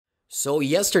So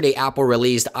yesterday, Apple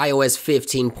released iOS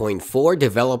 15.4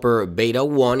 Developer Beta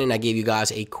 1, and I gave you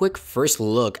guys a quick first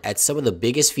look at some of the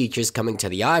biggest features coming to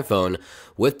the iPhone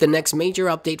with the next major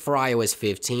update for iOS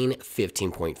 15,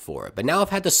 15.4. But now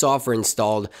I've had the software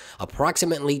installed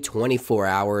approximately 24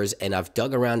 hours, and I've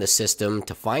dug around the system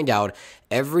to find out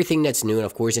everything that's new. And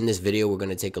of course, in this video, we're going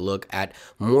to take a look at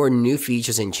more new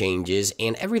features and changes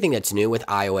and everything that's new with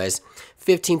iOS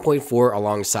 15.4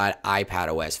 alongside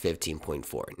iPadOS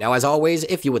 15.4. Now, as always,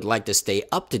 if you would like to stay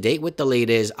up to date with the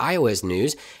latest iOS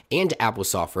news and Apple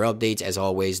software updates, as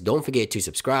always, don't forget to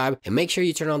subscribe and make sure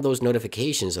you turn on those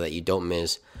notifications so that you don't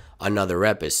miss another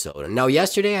episode. Now,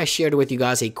 yesterday I shared with you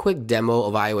guys a quick demo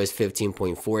of iOS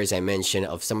 15.4, as I mentioned,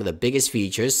 of some of the biggest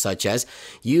features, such as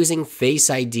using Face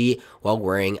ID while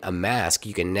wearing a mask.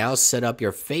 You can now set up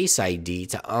your Face ID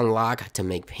to unlock, to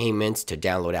make payments, to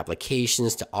download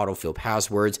applications, to autofill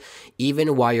passwords,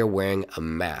 even while you're wearing a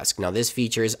mask. Now, this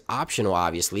feature is optional,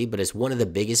 obviously, but it's one of the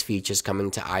biggest features coming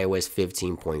to iOS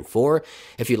 15.4.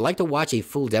 If you'd like to watch a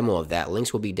full demo of that,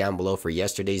 links will be down below for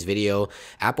yesterday's video.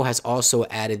 Apple has also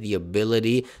added the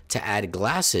ability to add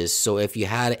glasses. So if you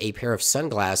had a pair of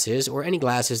sunglasses or any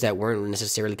glasses that weren't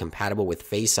necessarily compatible with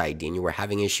Face ID and you were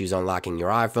having issues unlocking your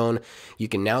iPhone, you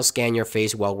can now scan your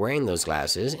face while wearing those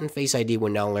glasses, and Face ID will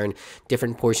now learn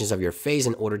different portions of your face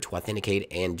in order to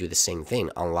authenticate and do the same thing: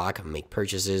 unlock, make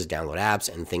purchases, download apps,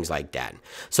 and things like that.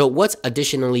 So what's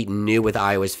additionally new with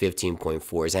iOS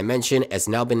 15.4? As I mentioned, it's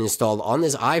now been installed on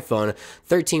this iPhone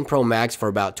 13 Pro Max for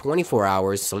about 24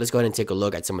 hours. So let's go ahead and take a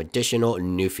look at some additional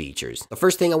new features. The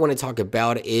first thing I want to talk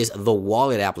about is the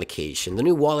wallet application. The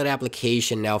new wallet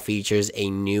application now features a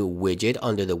new widget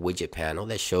under the widget panel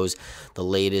that shows the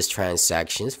latest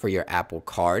transactions for your Apple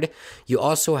Card. You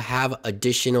also have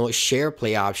additional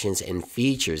SharePlay options and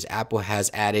features. Apple has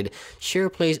added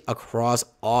SharePlay across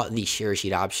all the share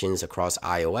sheet options across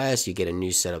iOS. You get a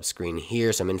new setup screen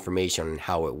here, some information on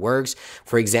how it works.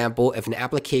 For example, if an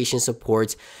application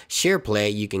supports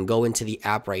SharePlay, you can go into the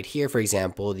app right here, for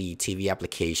example, the TV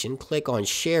application, click on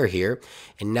share here,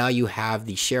 and now you have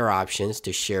the share options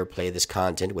to SharePlay this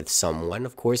content with someone.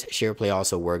 Of course, SharePlay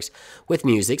also works with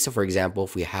music. So for example,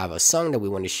 if we have a song that we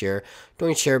want to share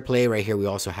during SharePlay, right here we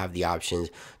also have the options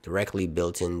directly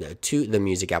built into the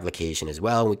music application as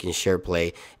well. We can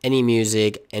SharePlay any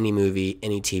music, any movie,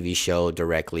 any TV show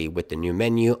directly with the new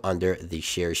menu under the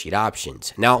share sheet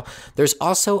options. Now, there's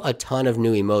also a ton of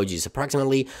new emojis.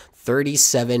 Approximately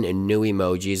 37 new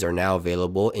emojis are now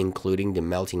available, including the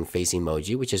melting face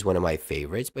emoji, which is one of my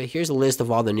favorites. But here's a list of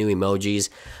all the new emojis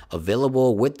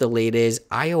available with the latest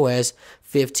iOS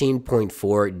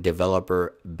 15.4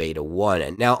 Developer Beta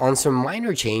 1. Now, on some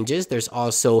minor changes, there's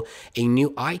also a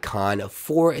new icon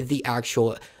for the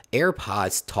actual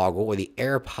AirPods toggle or the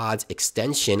AirPods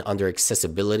extension under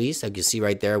accessibility. So you can see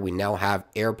right there, we now have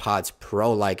AirPods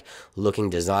Pro-like looking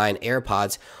design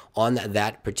AirPods on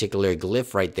that particular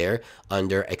glyph right there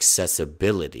under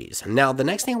accessibilities. Now, the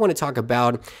next thing I want to talk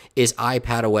about is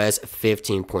iPadOS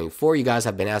 15.4. You guys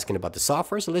have been asking about the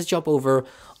software, so let's jump over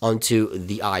onto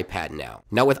the iPad now.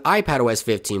 Now, with iPadOS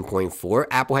 15.4,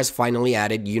 Apple has finally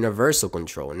added universal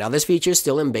control. Now, this feature is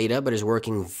still in beta, but is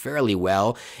working fairly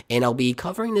well, and I'll be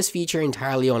covering this feature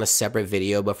entirely on a separate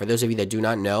video. But for those of you that do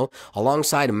not know,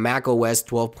 alongside macOS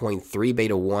 12.3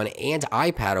 Beta 1 and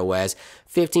iPadOS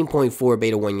 15.4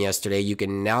 Beta 1 yesterday, you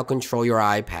can now control your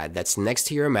iPad that's next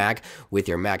to your Mac with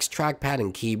your Mac's trackpad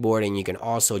and keyboard, and you can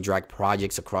also drag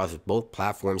projects across both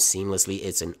platforms seamlessly.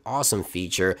 It's an awesome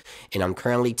feature, and I'm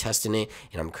currently testing it,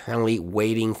 and I'm currently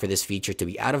waiting for this feature to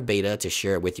be out of beta to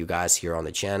share it with you guys here on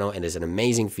the channel. And it's an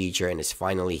amazing feature, and it's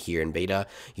finally here in beta.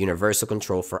 Universal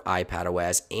control for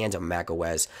iPadOS and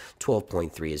macOS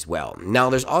 12.3 as well. Now,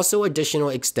 there's also additional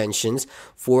extensions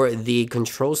for the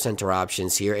control center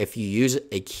options here. If you use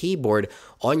a keyboard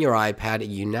on your iPad,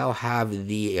 you now have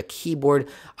the keyboard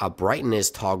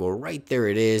brightness toggle right there.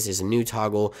 It is a new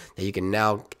toggle that you can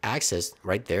now access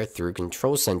right there through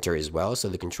Control Center as well. So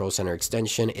the Control Center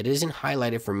extension, it isn't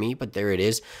highlighted for me, but there it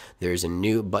is. There's a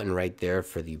new button right there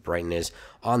for the brightness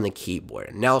on the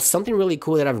keyboard. Now, something really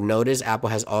cool that I've noticed, Apple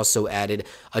has also added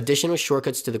additional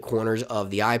shortcuts to the corners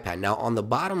of the iPad. Now, on the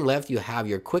bottom left, you have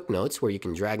your quick notes where you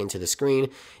can drag into the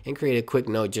screen and create a quick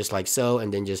note just like so,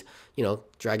 and then just,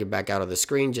 drag it back out of the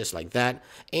screen just like that.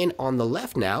 And on the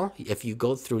left now, if you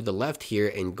go through the left here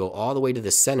and go all the way to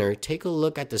the center, take a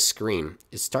look at the screen.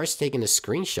 It starts taking a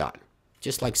screenshot.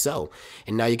 just like so.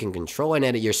 And now you can control and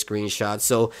edit your screenshots.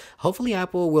 So hopefully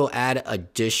Apple will add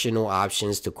additional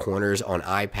options to corners on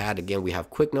iPad. Again, we have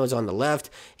quick notes on the left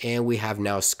and we have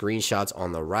now screenshots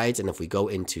on the right. And if we go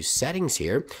into settings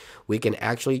here, we can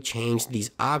actually change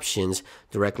these options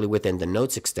directly within the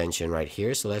notes extension right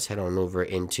here. So let's head on over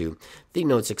into the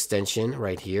notes extension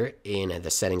right here in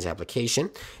the settings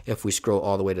application. If we scroll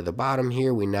all the way to the bottom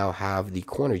here, we now have the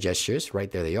corner gestures.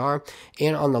 Right there they are.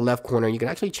 And on the left corner, you can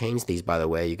actually change these, by the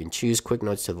way. You can choose quick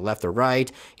notes to the left or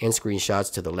right and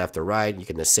screenshots to the left or right. You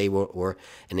can disable or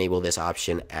enable this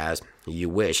option as you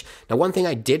wish. Now, one thing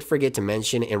I did forget to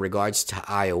mention in regards to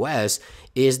iOS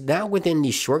is now within the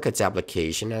shortcuts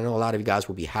application, I know a lot of you guys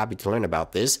will be happy to learn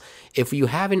about this. If you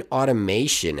have an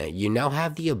automation, you now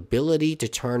have the ability to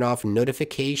turn off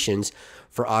notifications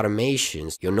for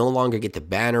automations. You'll no longer get the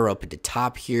banner up at the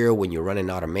top here when you run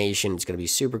an automation. It's going to be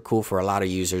super cool for a lot of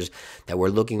users that we're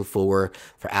looking for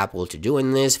Apple to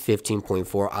doing this.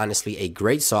 15.4, honestly, a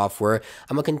great software.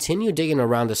 I'm going to continue digging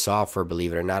around the software,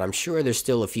 believe it or not. I'm sure there's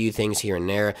still a few things here and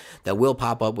there that will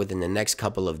pop up within the next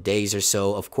couple of days or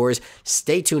so. Of course,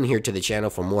 stay tuned here to the channel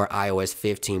for more iOS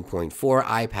 15.4,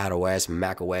 iPadOS,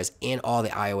 macOS, and all the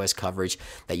iOS coverage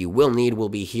that you will need will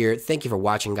be here. Thank you for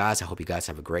watching, guys. I hope you guys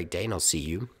have a great day, and I'll see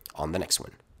you on the next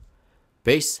one.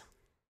 Peace.